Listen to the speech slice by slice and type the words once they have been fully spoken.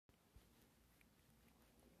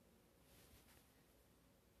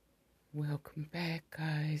Welcome back,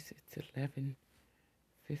 guys. It's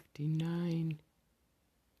 11:59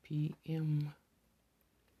 p.m.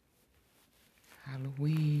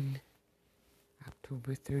 Halloween,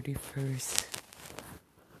 October 31st.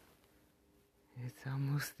 It's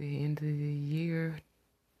almost the end of the year.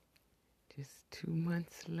 Just 2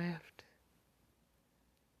 months left.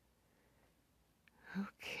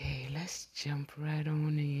 Okay, let's jump right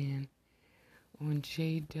on in. On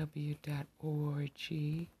jw.org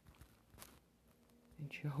and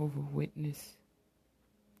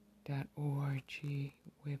JehovahWitness.org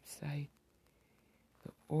website.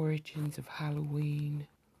 The origins of Halloween.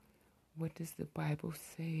 What does the Bible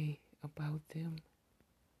say about them?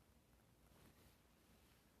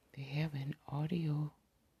 They have an audio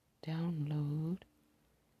download.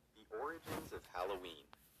 The origins of Halloween.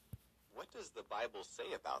 What does the Bible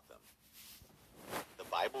say about them? The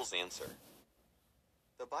Bible's answer.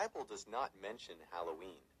 The Bible does not mention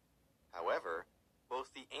Halloween. However,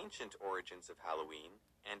 both the ancient origins of Halloween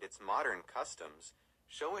and its modern customs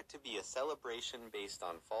show it to be a celebration based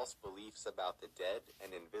on false beliefs about the dead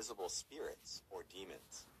and invisible spirits, or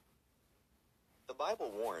demons. The Bible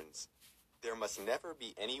warns, "There must never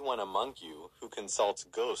be anyone among you who consults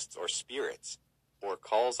ghosts or spirits, or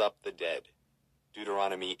calls up the dead."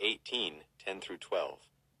 Deuteronomy 18:10-12,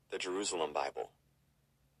 the Jerusalem Bible.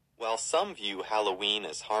 While some view Halloween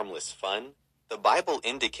as harmless fun, the Bible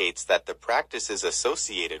indicates that the practices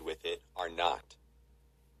associated with it are not.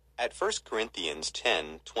 At 1 Corinthians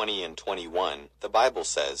 10:20 and 21, the Bible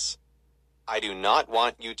says, "I do not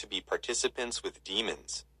want you to be participants with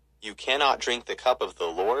demons. You cannot drink the cup of the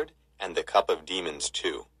Lord and the cup of demons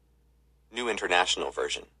too." New International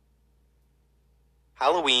Version.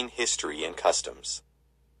 Halloween history and customs.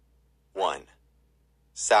 1.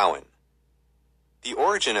 Samhain. The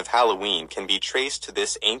origin of Halloween can be traced to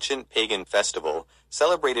this ancient pagan festival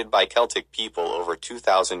celebrated by Celtic people over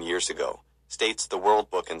 2,000 years ago, states the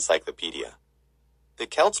World Book Encyclopedia. The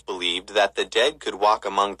Celts believed that the dead could walk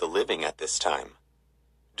among the living at this time.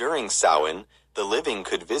 During Samhain, the living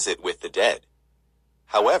could visit with the dead.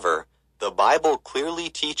 However, the Bible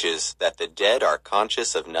clearly teaches that the dead are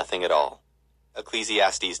conscious of nothing at all.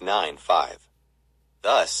 Ecclesiastes 9:5.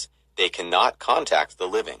 Thus, they cannot contact the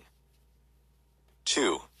living.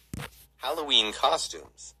 2. Halloween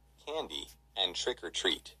costumes, candy, and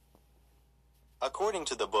trick-or-treat. According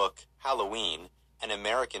to the book Halloween, An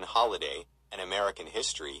American Holiday, An American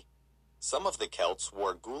History, some of the Celts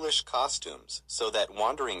wore ghoulish costumes so that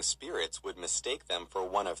wandering spirits would mistake them for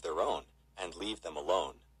one of their own and leave them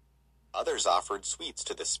alone. Others offered sweets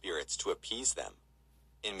to the spirits to appease them.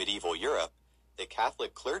 In medieval Europe, the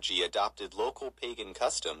Catholic clergy adopted local pagan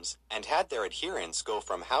customs and had their adherents go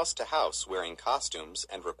from house to house wearing costumes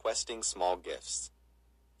and requesting small gifts.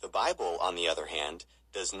 The Bible, on the other hand,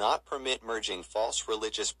 does not permit merging false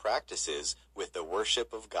religious practices with the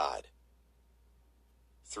worship of God.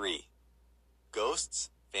 3. Ghosts,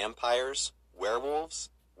 vampires, werewolves,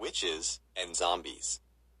 witches, and zombies.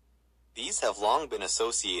 These have long been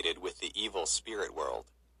associated with the evil spirit world.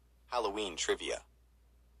 Halloween trivia.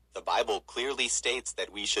 The Bible clearly states that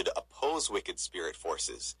we should oppose wicked spirit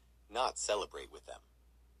forces, not celebrate with them.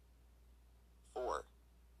 4.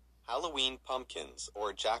 Halloween pumpkins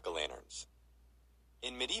or jack-o'-lanterns.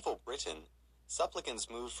 In medieval Britain, supplicants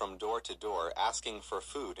moved from door to door asking for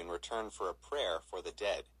food in return for a prayer for the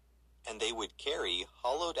dead, and they would carry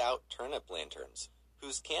hollowed-out turnip lanterns,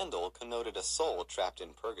 whose candle connoted a soul trapped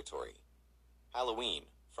in purgatory.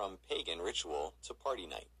 Halloween, from pagan ritual to party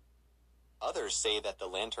night. Others say that the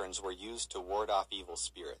lanterns were used to ward off evil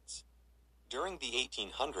spirits. During the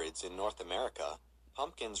 1800s in North America,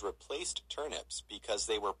 pumpkins replaced turnips because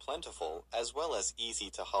they were plentiful as well as easy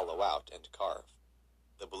to hollow out and carve.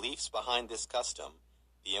 The beliefs behind this custom,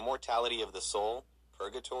 the immortality of the soul,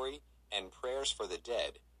 purgatory, and prayers for the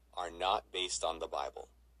dead, are not based on the Bible.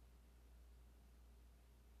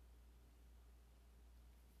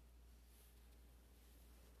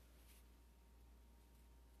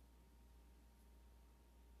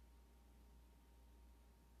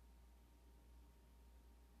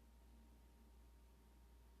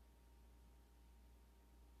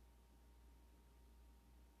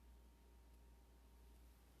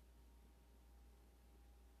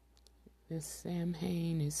 The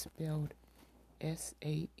Samhain is spelled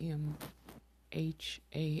Samhain.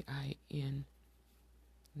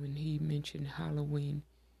 When he mentioned Halloween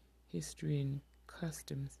history and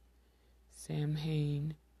customs,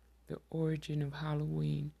 Samhain, the origin of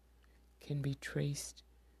Halloween, can be traced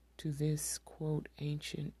to this, quote,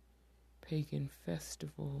 ancient pagan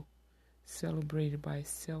festival celebrated by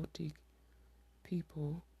Celtic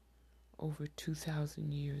people over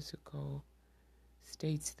 2,000 years ago,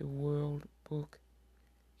 states the World Book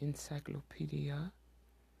Encyclopedia.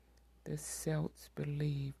 The Celts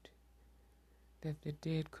believed that the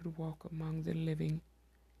dead could walk among the living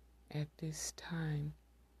at this time.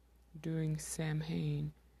 During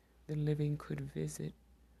Samhain, the living could visit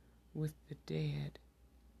with the dead.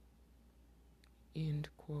 End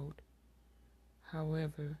quote.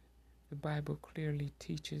 However, the Bible clearly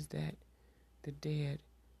teaches that the dead,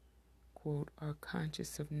 quote, are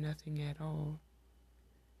conscious of nothing at all.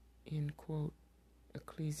 End quote.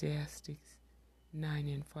 Ecclesiastes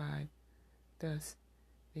 9:5. Thus,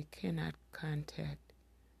 they cannot contact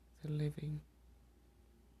the living.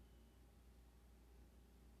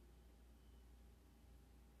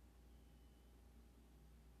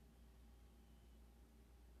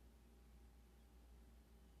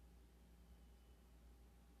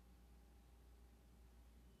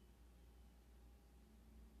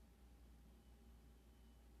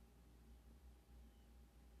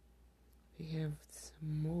 We have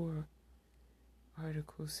some more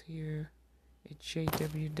articles here at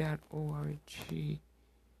jw.org.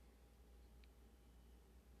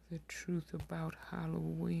 The truth about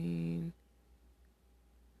Halloween.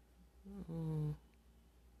 Oh,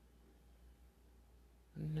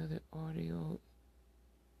 another audio.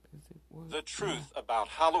 The truth about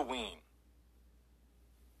Halloween.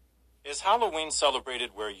 Is Halloween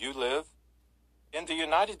celebrated where you live? In the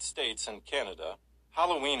United States and Canada,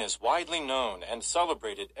 Halloween is widely known and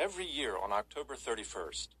celebrated every year on October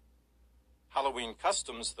 31st. Halloween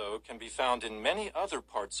customs, though, can be found in many other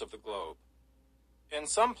parts of the globe. In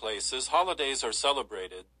some places, holidays are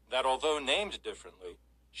celebrated that, although named differently,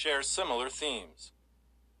 share similar themes.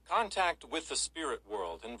 Contact with the spirit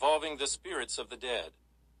world involving the spirits of the dead,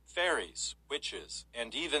 fairies, witches,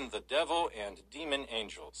 and even the devil and demon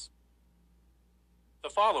angels. The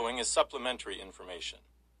following is supplementary information.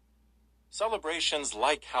 Celebrations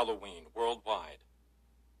like Halloween worldwide.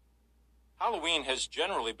 Halloween has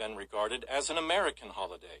generally been regarded as an American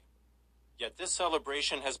holiday, yet this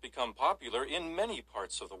celebration has become popular in many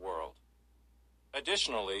parts of the world.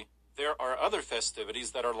 Additionally, there are other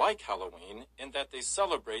festivities that are like Halloween in that they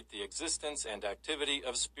celebrate the existence and activity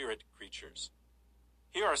of spirit creatures.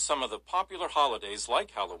 Here are some of the popular holidays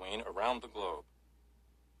like Halloween around the globe.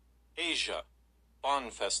 Asia, Bon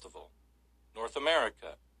Festival. North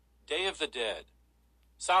America, Day of the Dead.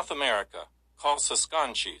 South America,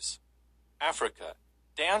 Kalsaskanchis. Africa,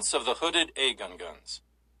 Dance of the Hooded Agunguns.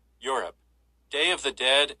 Europe, Day of the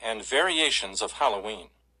Dead and variations of Halloween.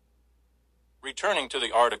 Returning to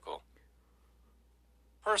the article.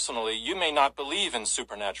 Personally, you may not believe in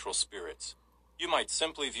supernatural spirits. You might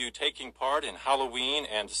simply view taking part in Halloween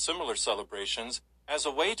and similar celebrations as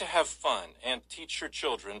a way to have fun and teach your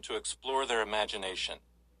children to explore their imagination.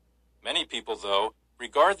 Many people, though,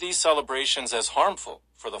 regard these celebrations as harmful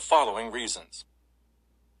for the following reasons.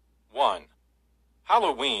 1.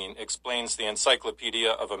 Halloween, explains the Encyclopedia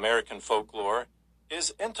of American Folklore,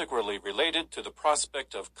 is integrally related to the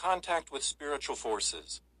prospect of contact with spiritual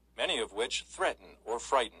forces, many of which threaten or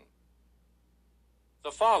frighten.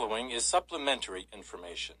 The following is supplementary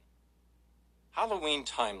information. Halloween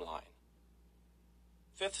timeline.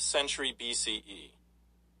 5th century BCE.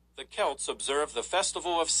 The Celts observed the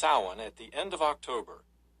festival of Samhain at the end of October,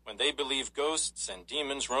 when they believe ghosts and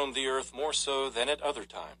demons roam the earth more so than at other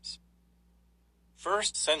times.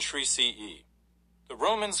 1st century CE. The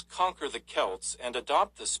Romans conquer the Celts and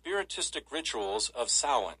adopt the spiritistic rituals of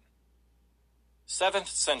Samhain. 7th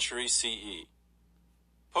century CE.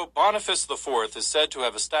 Pope Boniface IV is said to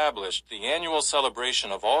have established the annual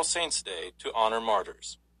celebration of All Saints' Day to honor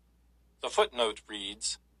martyrs. The footnote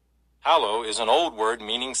reads, Hallow is an old word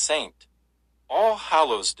meaning saint. All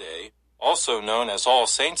Hallows' Day, also known as All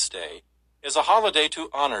Saints' Day, is a holiday to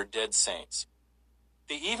honor dead saints.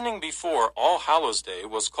 The evening before All Hallows' Day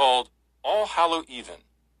was called All Hallow Even,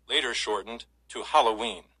 later shortened to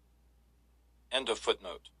Halloween. End of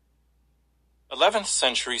footnote. 11th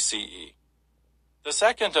century CE. The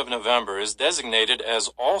 2nd of November is designated as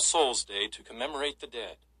All Souls' Day to commemorate the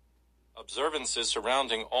dead. Observances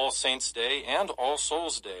surrounding All Saints' Day and All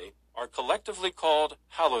Souls' Day are collectively called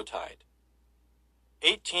Hallowtide.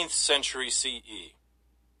 18th century CE.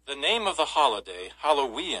 The name of the holiday,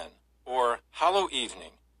 Halloween, or Hallow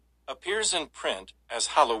Evening, appears in print as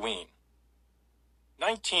Halloween.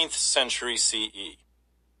 19th century CE.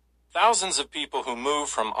 Thousands of people who move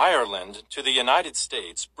from Ireland to the United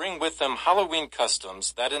States bring with them Halloween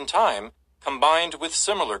customs that in time combined with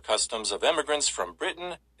similar customs of immigrants from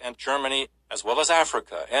Britain and Germany, as well as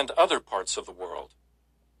Africa and other parts of the world.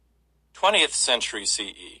 20th century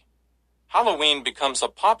CE. Halloween becomes a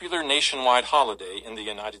popular nationwide holiday in the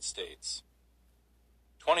United States.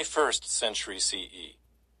 21st century CE.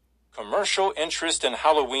 Commercial interest in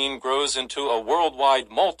Halloween grows into a worldwide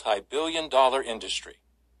multi-billion-dollar industry.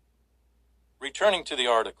 Returning to the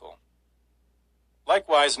article.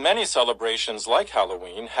 Likewise, many celebrations like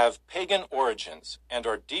Halloween have pagan origins and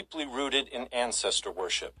are deeply rooted in ancestor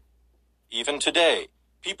worship. Even today,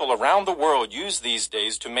 people around the world use these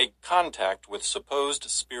days to make contact with supposed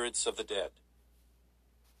spirits of the dead.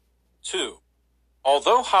 2.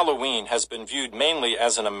 Although Halloween has been viewed mainly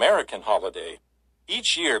as an American holiday,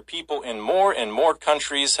 each year people in more and more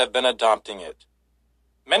countries have been adopting it.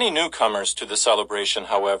 Many newcomers to the celebration,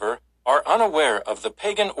 however, are unaware of the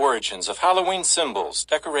pagan origins of Halloween symbols,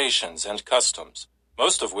 decorations, and customs,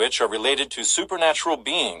 most of which are related to supernatural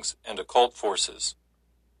beings and occult forces.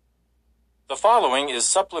 The following is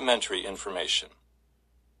supplementary information.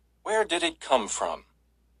 Where did it come from?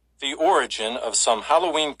 The origin of some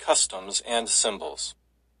Halloween customs and symbols.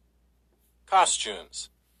 Costumes.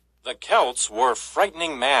 The Celts wore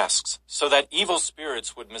frightening masks so that evil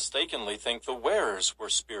spirits would mistakenly think the wearers were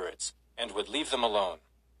spirits and would leave them alone.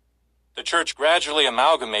 The Church gradually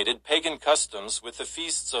amalgamated pagan customs with the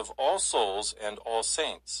feasts of All Souls and All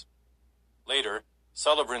Saints. Later,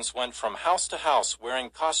 celebrants went from house to house wearing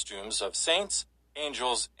costumes of saints,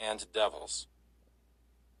 angels, and devils.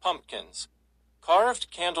 Pumpkins. Carved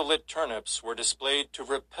candlelit turnips were displayed to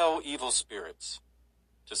repel evil spirits.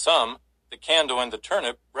 To some, the candle and the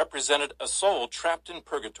turnip represented a soul trapped in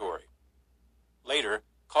purgatory. Later,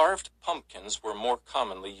 carved pumpkins were more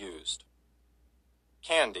commonly used.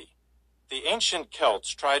 Candy. The ancient Celts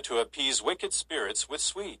tried to appease wicked spirits with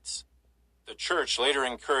sweets. The Church later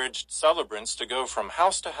encouraged celebrants to go from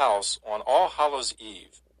house to house on All Hallows'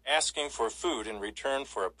 Eve, asking for food in return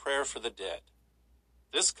for a prayer for the dead.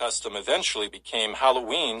 This custom eventually became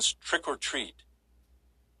Halloween's trick-or-treat.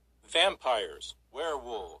 Vampires,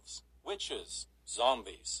 werewolves, witches,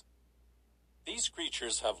 zombies. These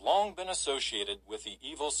creatures have long been associated with the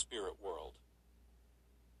evil spirit world.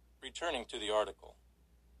 Returning to the article.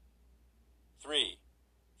 3.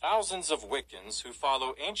 Thousands of Wiccans who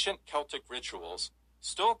follow ancient Celtic rituals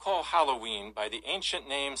still call Halloween by the ancient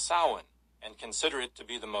name Samhain and consider it to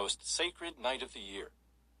be the most sacred night of the year.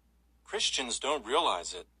 Christians don't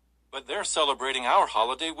realize it, but they're celebrating our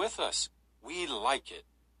holiday with us. We like it,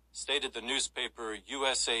 stated the newspaper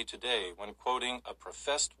USA Today when quoting a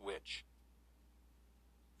professed witch.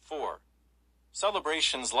 4.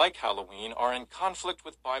 Celebrations like Halloween are in conflict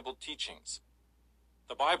with Bible teachings.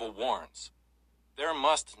 The Bible warns, "There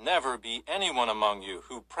must never be anyone among you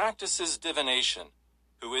who practices divination,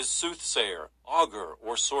 who is soothsayer, augur,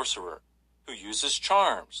 or sorcerer, who uses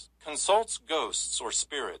charms, consults ghosts or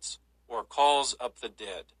spirits, or calls up the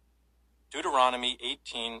dead." Deuteronomy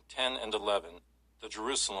 18:10 and 11, the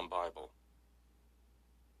Jerusalem Bible.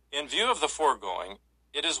 In view of the foregoing,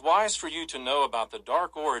 it is wise for you to know about the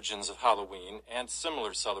dark origins of Halloween and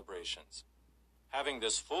similar celebrations. Having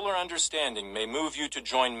this fuller understanding may move you to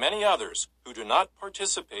join many others who do not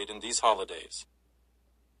participate in these holidays.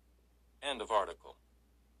 End of article.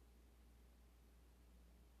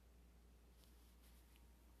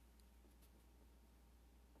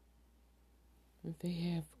 They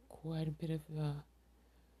have quite a bit of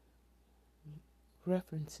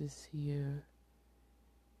references here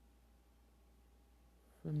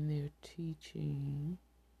from their teaching.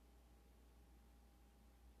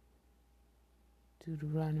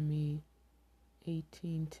 Deuteronomy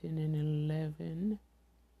 18:10 and 11,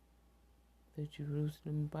 the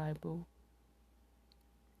Jerusalem Bible,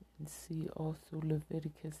 and see also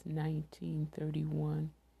Leviticus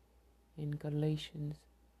 19:31 and Galatians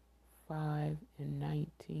 5 and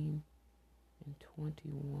 19 and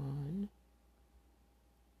 21.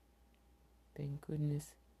 Thank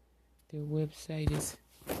goodness their website is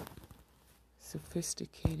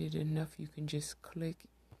sophisticated enough you can just click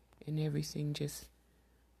and everything just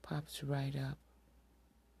pops right up.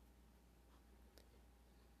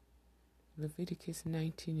 Leviticus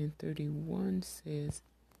 19 and 31 says,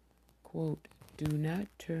 quote, "Do not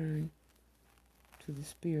turn to the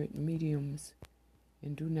spirit mediums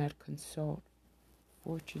and do not consult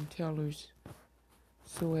fortune tellers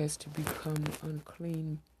so as to become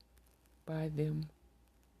unclean by them.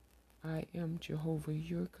 I am Jehovah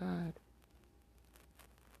your God."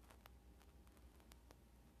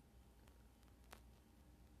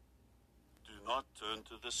 Do not turn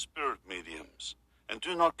to the spirit mediums, and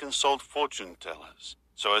do not consult fortune tellers,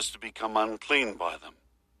 so as to become unclean by them.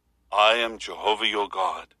 I am Jehovah your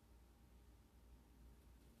God.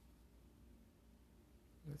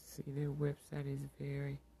 Let's see, their website is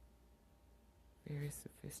very very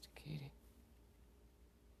sophisticated.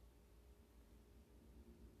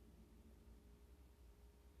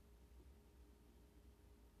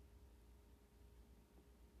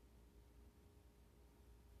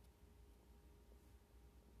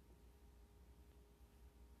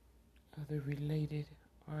 Other related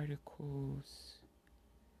articles: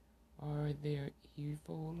 are there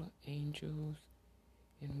evil angels?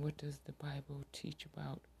 And what does the Bible teach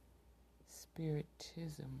about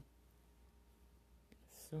spiritism?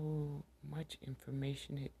 So much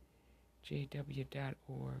information at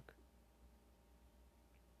jw.org.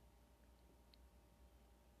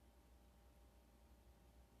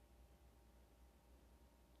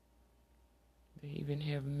 They even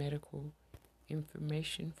have medical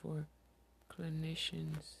information for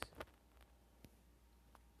clinicians.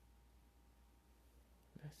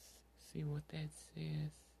 Let's see what that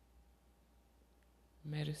says.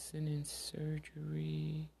 Medicine and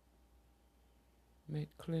surgery.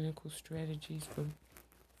 Clinical strategies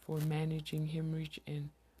for managing hemorrhage and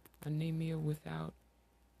anemia without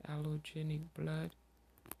allogenic blood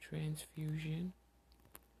transfusion.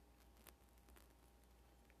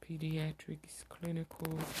 Pediatrics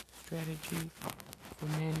clinical strategy for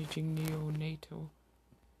managing neonatal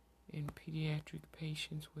and pediatric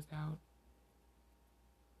patients without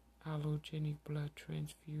allogenic blood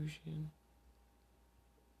transfusion.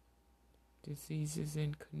 Diseases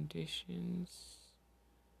and conditions.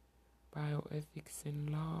 Bioethics and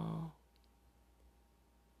law.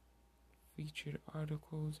 Featured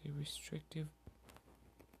articles: a restrictive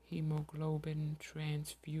hemoglobin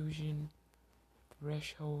transfusion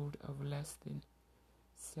threshold of less than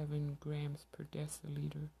 7 grams per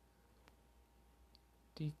deciliter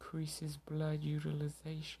decreases blood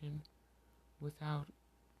utilization without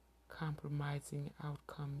compromising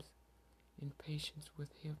outcomes in patients with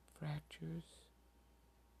hip fractures.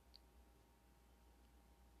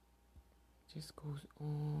 Just goes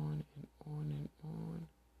on and on and on.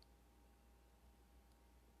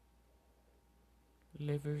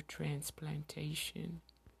 Liver transplantation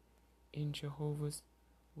in Jehovah's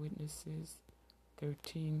Witnesses,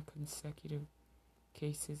 13 consecutive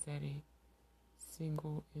cases at a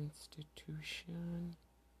single institution.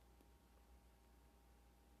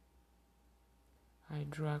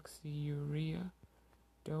 Hydroxyurea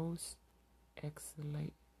dose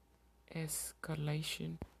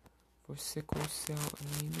escalation for sickle cell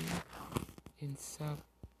anemia in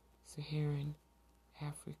sub-Saharan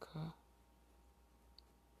Africa.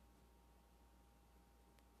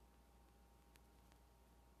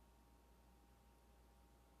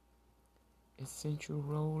 Essential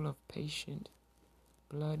role of patient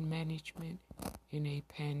blood management in a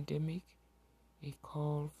pandemic, a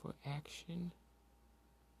call for action.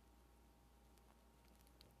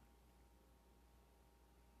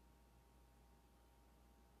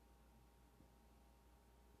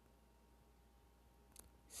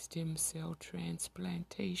 Stem cell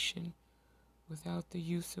transplantation without the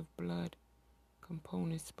use of blood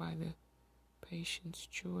components by the patient's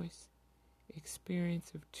choice.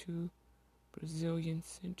 Experience of 2 Brazilian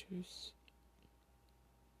centers.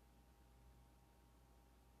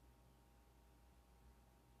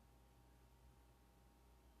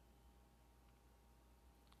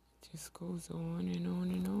 Just goes on and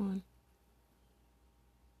on and on.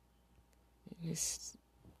 And this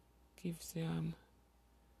gives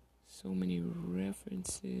so many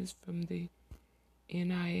references from the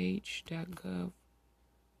NIH.gov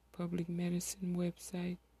public medicine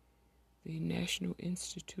website, the National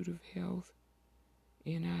Institute of Health,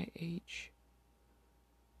 NIH.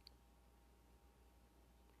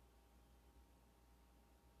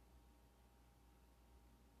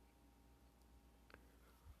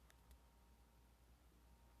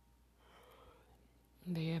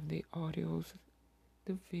 They have the audios,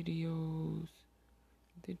 the videos,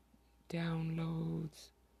 the downloads.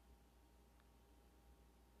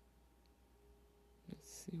 Let's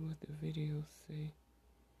see what the videos say.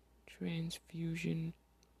 Transfusion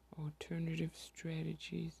alternative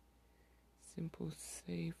strategies. Simple,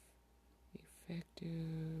 safe,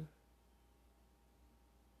 effective.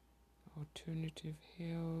 Alternative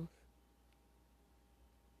health.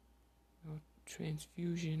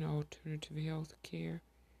 Transfusion alternative health care.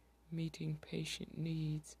 Meeting patient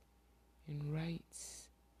needs and rights.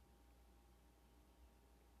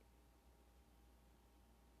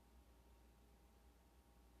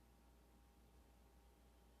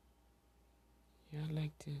 Yeah, I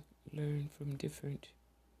like to learn from different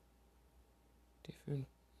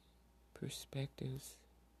perspectives.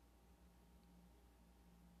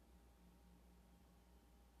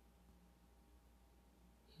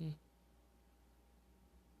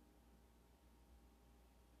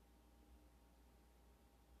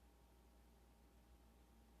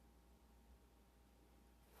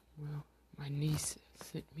 My niece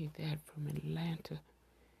sent me that from Atlanta.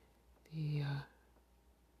 The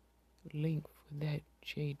link for that,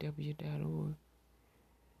 jw.org.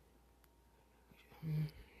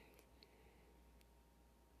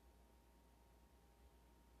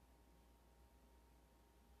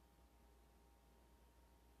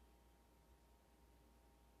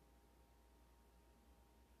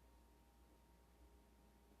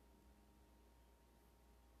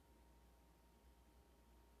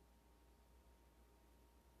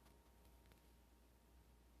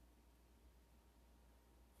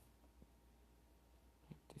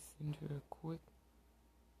 Send her a quick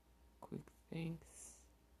thanks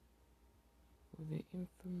for the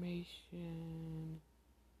information.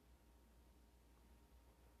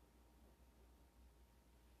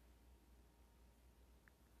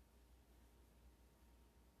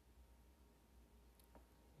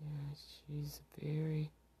 Yeah, she's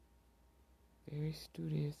very, very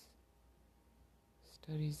studious.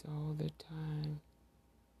 Studies all the time.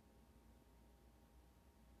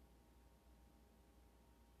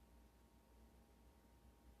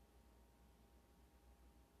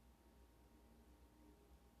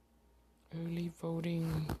 Early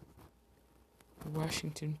voting,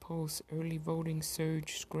 Washington Post, early voting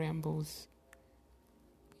surge scrambles,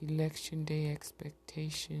 election day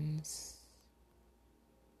expectations.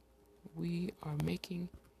 We are making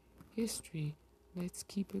history. Let's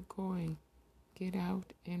keep it going. Get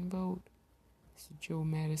out and vote. This is Joe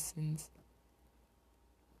Madison's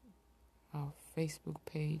Facebook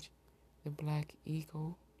page. The Black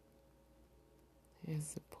Eagle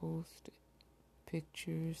has the post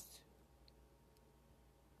pictures.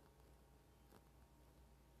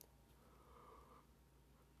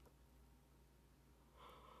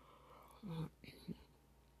 My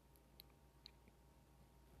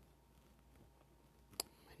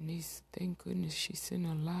niece, thank goodness, she sent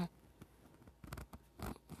a lot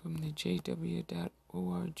from the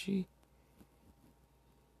jw.org.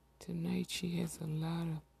 Tonight she has a lot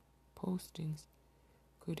of postings.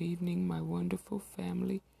 Good evening, my wonderful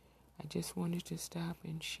family. I just wanted to stop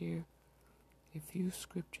and share a few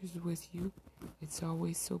scriptures with you. It's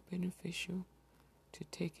always so beneficial to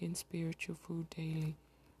take in spiritual food daily.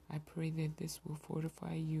 I pray that this will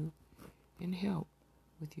fortify you and help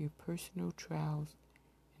with your personal trials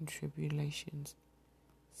and tribulations.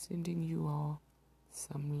 Sending you all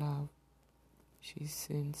some love. She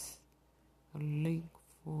sends a link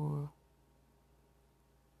for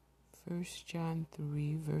 1 John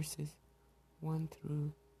 3 verses 1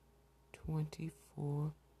 through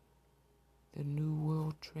 24, the New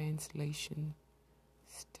World Translation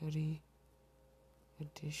Study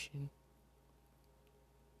Edition.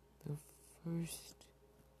 The first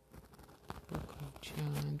book of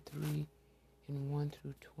John 3 and 1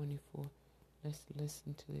 through 24. Let's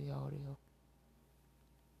listen to the audio.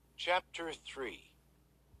 Chapter 3.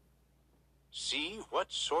 See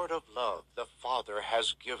what sort of love the Father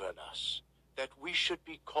has given us, that we should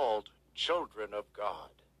be called children of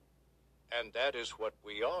God. And that is what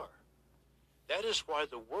we are. That is why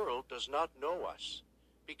the world does not know us,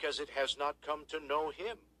 because it has not come to know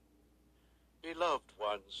him. Beloved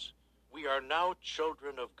ones, we are now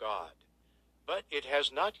children of God, but it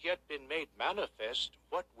has not yet been made manifest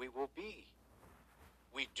what we will be.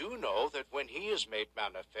 We do know that when he is made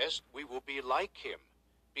manifest, we will be like him,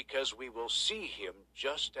 because we will see him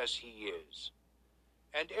just as he is.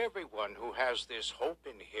 And everyone who has this hope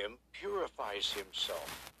in him purifies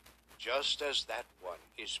himself, just as that one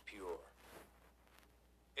is pure.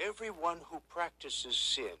 Everyone who practices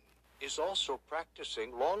sin is also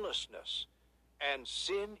practicing lawlessness, and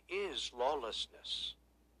sin is lawlessness.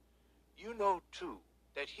 You know, too,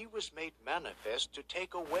 that he was made manifest to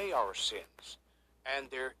take away our sins, and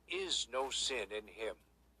there is no sin in him.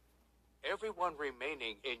 Everyone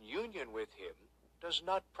remaining in union with him does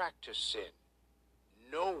not practice sin.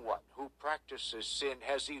 No one who practices sin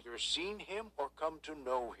has either seen him or come to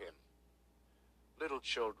know him. Little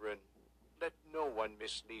children, let no one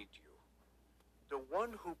mislead you. The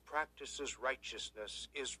one who practices righteousness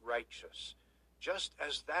is righteous, just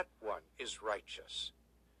as that one is righteous.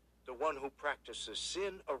 The one who practices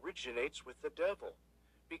sin originates with the devil,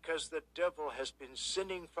 because the devil has been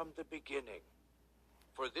sinning from the beginning.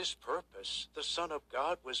 For this purpose, the Son of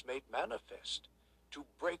God was made manifest, to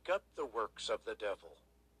break up the works of the devil.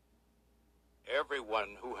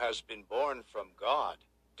 Everyone who has been born from God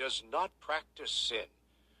does not practice sin,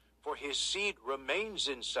 for his seed remains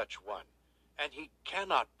in such one, and he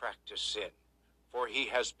cannot practice sin, for he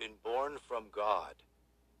has been born from God.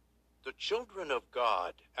 The children of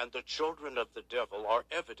God and the children of the devil are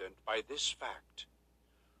evident by this fact.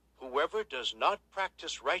 Whoever does not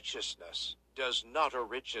practice righteousness does not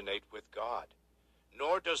originate with God,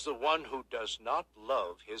 nor does the one who does not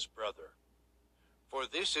love his brother. For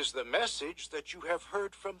this is the message that you have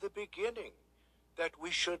heard from the beginning, that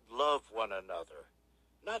we should love one another,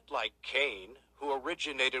 not like Cain, who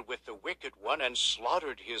originated with the wicked one and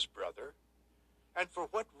slaughtered his brother. And for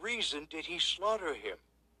what reason did he slaughter him?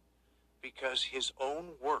 Because his own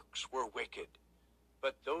works were wicked,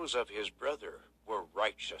 but those of his brother were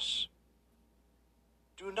righteous.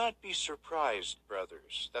 Do not be surprised,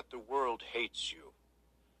 brothers, that the world hates you.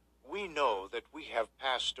 We know that we have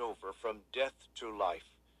passed over from death to life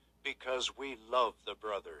because we love the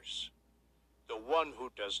brothers. The one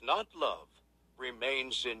who does not love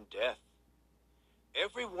remains in death.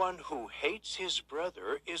 Everyone who hates his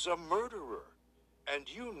brother is a murderer, and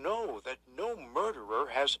you know that no murderer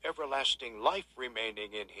has everlasting life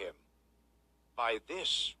remaining in him. By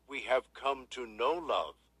this we have come to know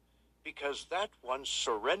love, because that one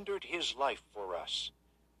surrendered his life for us,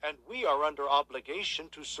 and we are under obligation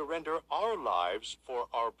to surrender our lives for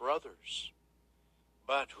our brothers.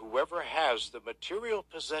 But whoever has the material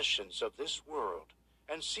possessions of this world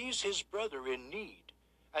and sees his brother in need,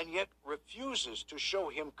 and yet refuses to show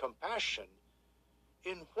him compassion,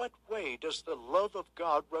 in what way does the love of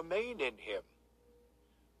God remain in him?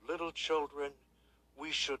 Little children,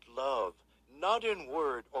 we should love, not in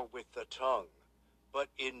word or with the tongue, but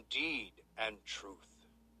in deed and truth.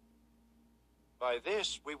 By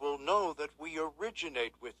this we will know that we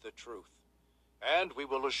originate with the truth, and we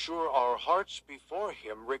will assure our hearts before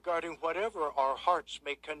him regarding whatever our hearts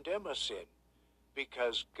may condemn us in,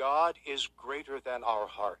 because God is greater than our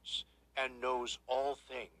hearts and knows all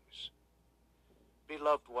things.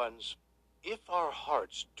 Beloved ones, if our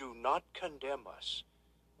hearts do not condemn us,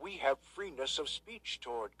 we have freeness of speech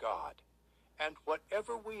toward God, and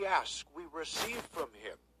whatever we ask we receive from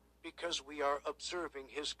him, because we are observing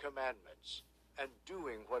his commandments and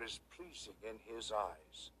doing what is pleasing in his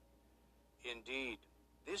eyes. Indeed,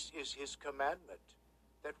 this is his commandment,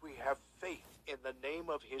 that we have faith in the name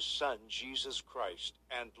of his Son, Jesus Christ,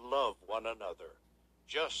 and love one another,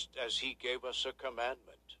 just as he gave us a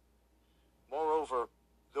commandment. Moreover,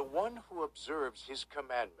 the one who observes his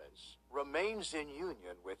commandments remains in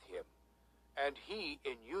union with him, and he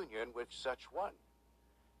in union with such one.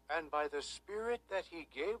 And by the Spirit that he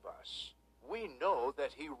gave us, we know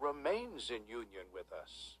that he remains in union with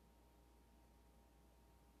us.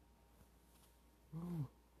 Oh,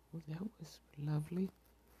 well, that was lovely.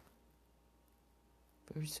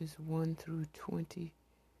 Verses 1 through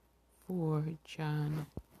 24, John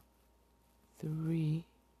 3.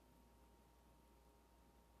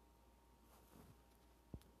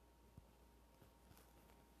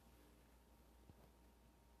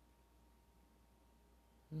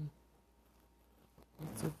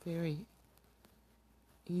 It's a very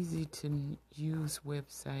easy to use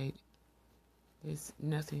website. There's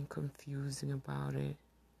nothing confusing about it.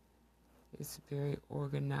 It's very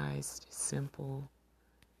organized, simple.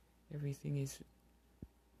 Everything is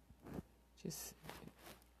just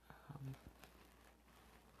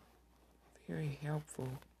very helpful.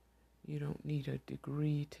 You don't need a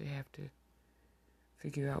degree to have to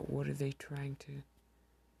figure out what are they trying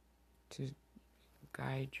to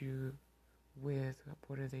guide you with,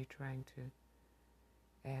 what are they trying to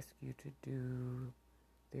ask you to do.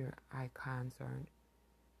 Their icons aren't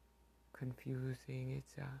confusing.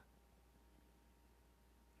 It's a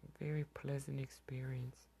very pleasant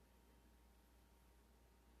experience.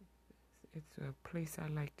 It's a place I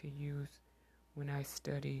like to use when I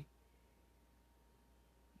study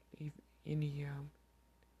any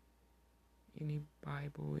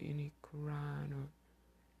Bible, any Quran, or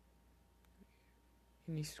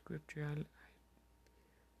any scripture. I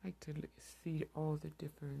like to see all the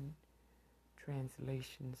different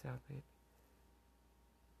translations of it,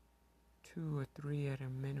 2 or 3 at a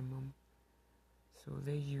minimum. So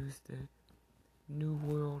they use the New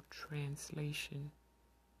World Translation,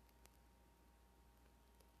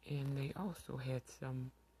 and they also had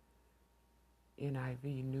some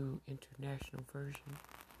NIV, New International Version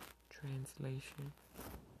translation.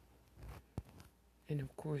 And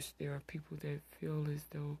of course there are people that feel as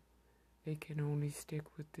though they can only stick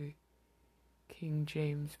with the King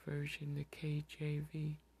James Version, the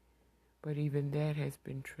KJV, but even that has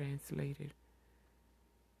been translated.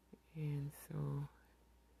 And so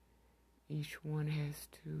each one has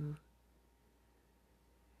to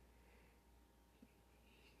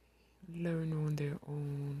learn on their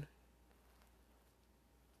own.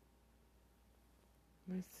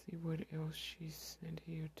 Let's see what else she sent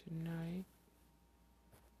here tonight.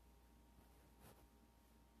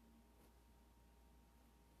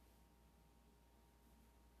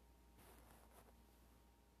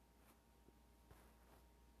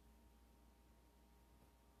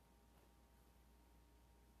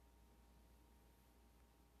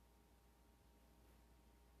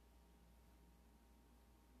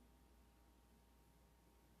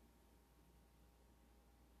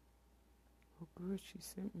 good. She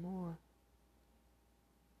sent more.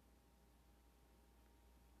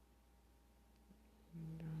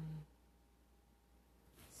 And,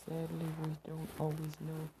 sadly, we don't always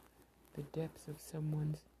know the depths of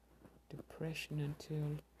someone's depression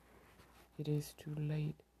until it is too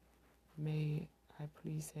late. May I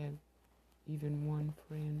please have even one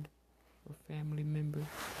friend or family member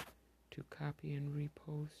to copy and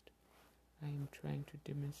repost? I am trying to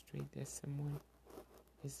demonstrate that someone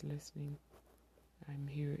is listening. I'm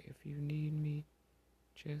here if you need me.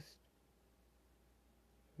 Just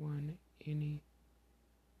any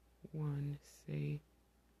one, say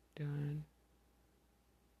done.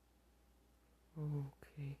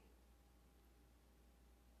 Okay.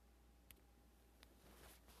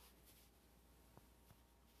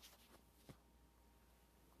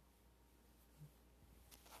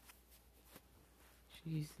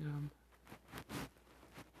 She's my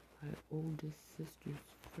oldest sister's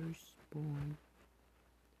firstborn,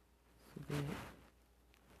 so that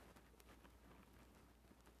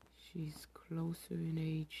she's closer in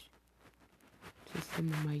age to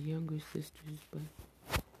some of my younger sisters, but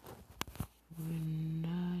we're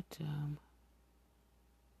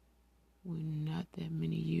not that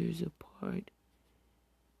many years apart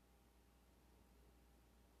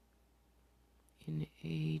in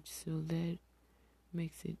age, so that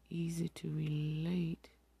makes it easy to relate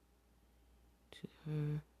to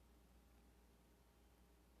her.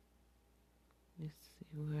 Let's see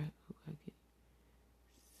who I can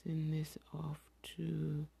send this off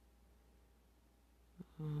to.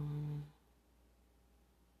 Well,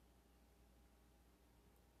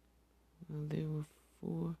 there were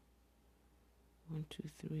 4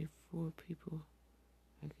 people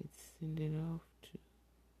I could send it off to.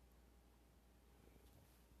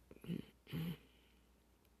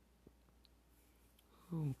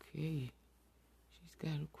 Okay, she's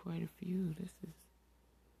got quite a few. This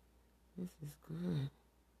is good.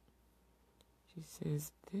 She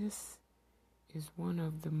says, this is one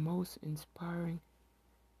of the most inspiring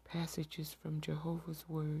passages from Jehovah's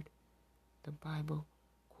Word, the Bible.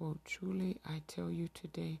 Quote, truly I tell you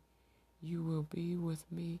today, you will be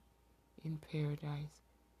with me in paradise.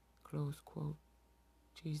 Close quote.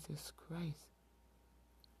 Jesus Christ.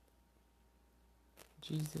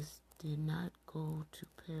 Jesus did not go to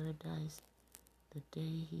paradise the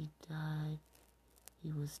day he died.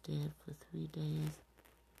 He was dead for 3 days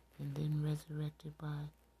and then resurrected by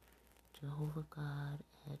Jehovah God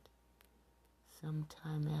at some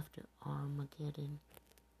time after Armageddon.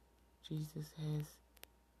 Jesus has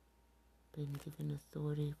been given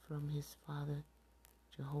authority from his Father,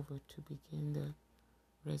 Jehovah, to begin the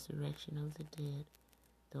resurrection of the dead.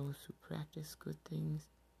 Those who practice good things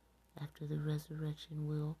after the resurrection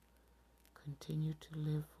will continue to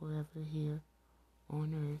live forever here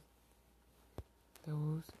on earth.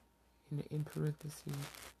 Those, in parentheses,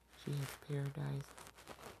 she has paradise.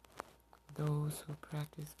 Those who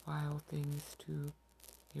practice vile things to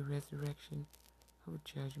a resurrection of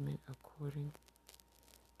judgment according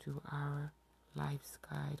to our life's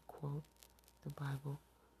guide, quote, the Bible.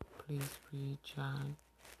 Please read John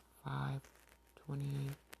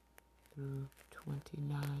 5:28 through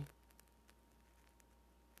 29.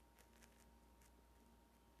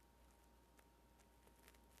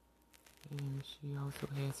 And she also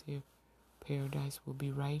has here, paradise will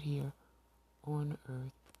be right here on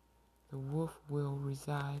earth. The wolf will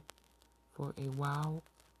reside for a while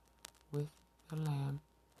with the lamb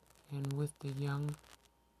and with the young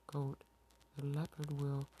goat. The leopard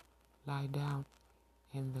will lie down,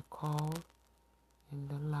 and the calf, and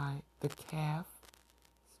the calf,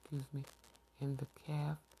 and the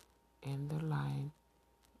calf, and the lion,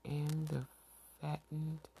 and the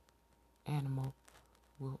fattened animal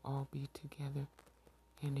will all be together,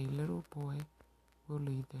 and a little boy will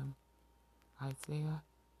lead them. Isaiah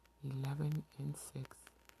 11:6.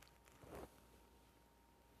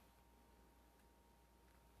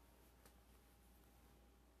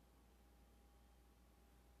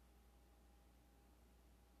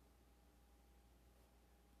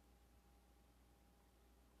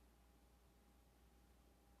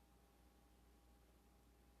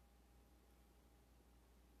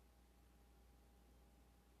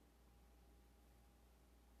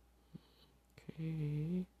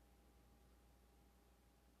 Okay.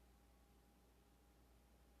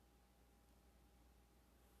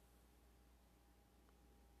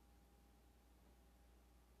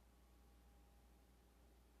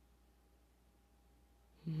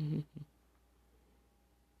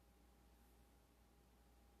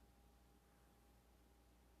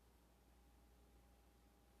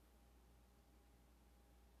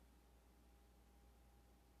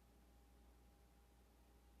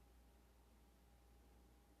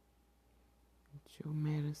 Joe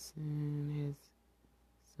Madison has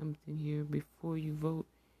something here. Before you vote,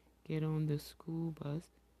 get on the school bus.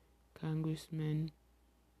 Congressman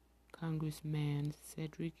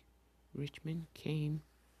Cedric Richmond came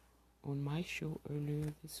on my show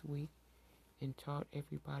earlier this week and taught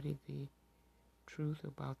everybody the truth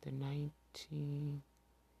about the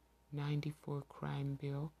 1994 crime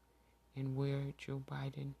bill and where Joe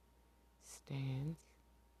Biden stands.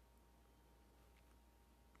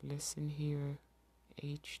 Listen here,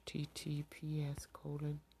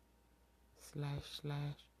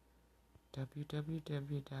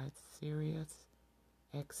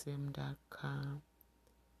 https://www.siriusxm.com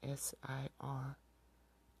 /clips/clip/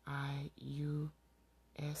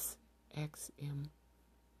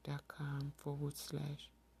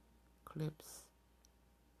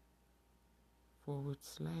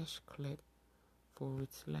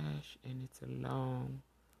 and it's a long,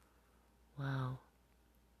 wow,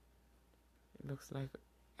 it looks like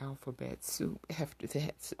alphabet soup after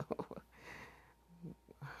that, so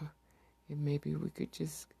and maybe we could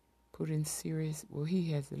just put in Sirius. Well,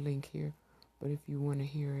 he has a link here, but if you want to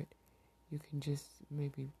hear it, you can just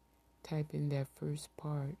maybe type in that first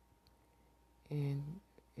part, and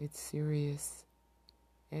it's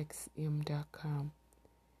SiriusXM.com.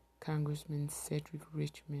 Congressman Cedric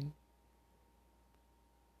Richmond,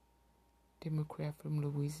 Democrat from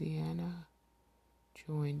Louisiana,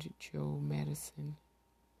 joined Joe Madison.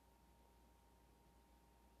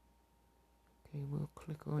 Okay, we'll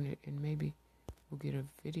click on it and maybe we'll get a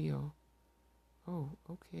video. Oh,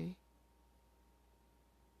 okay.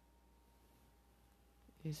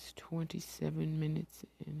 It's 27 minutes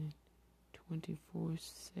and 24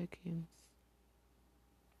 seconds.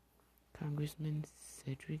 Congressman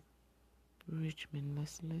Cedric Richmond,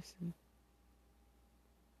 let's listen.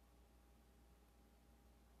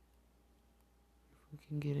 If we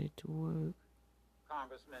can get it to work.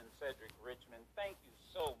 Congressman Cedric Richmond, thank you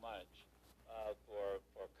so much for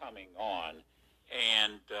coming on.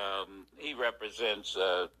 And he represents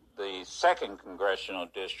the 2nd Congressional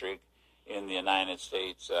District in the United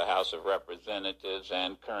States House of Representatives,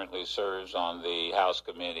 and currently serves on the House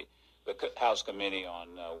Committee on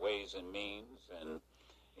Ways and Means, and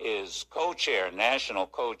is national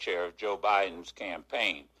co-chair of Joe Biden's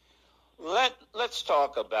campaign. Let's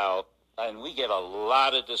talk about, and we get a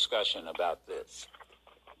lot of discussion about this.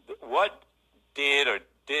 What did or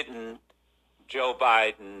didn't Joe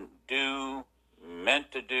Biden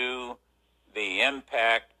meant to do, the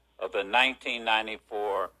impact of the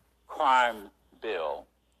 1994 crime bill,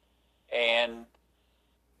 and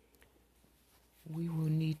we will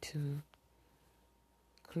need to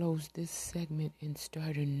close this segment and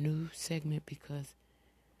start a new segment because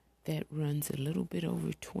that runs a little bit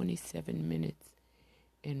over 27 minutes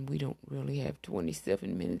and we don't really have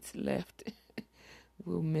 27 minutes left.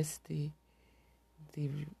 We'll miss the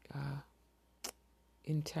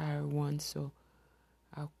entire one, so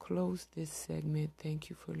I'll close this segment. Thank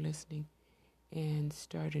you for listening, and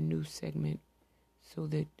start a new segment so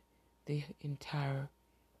that the entire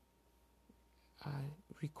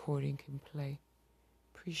recording can play.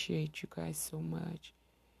 Appreciate you guys so much.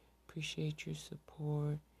 Appreciate your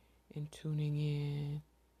support and tuning in.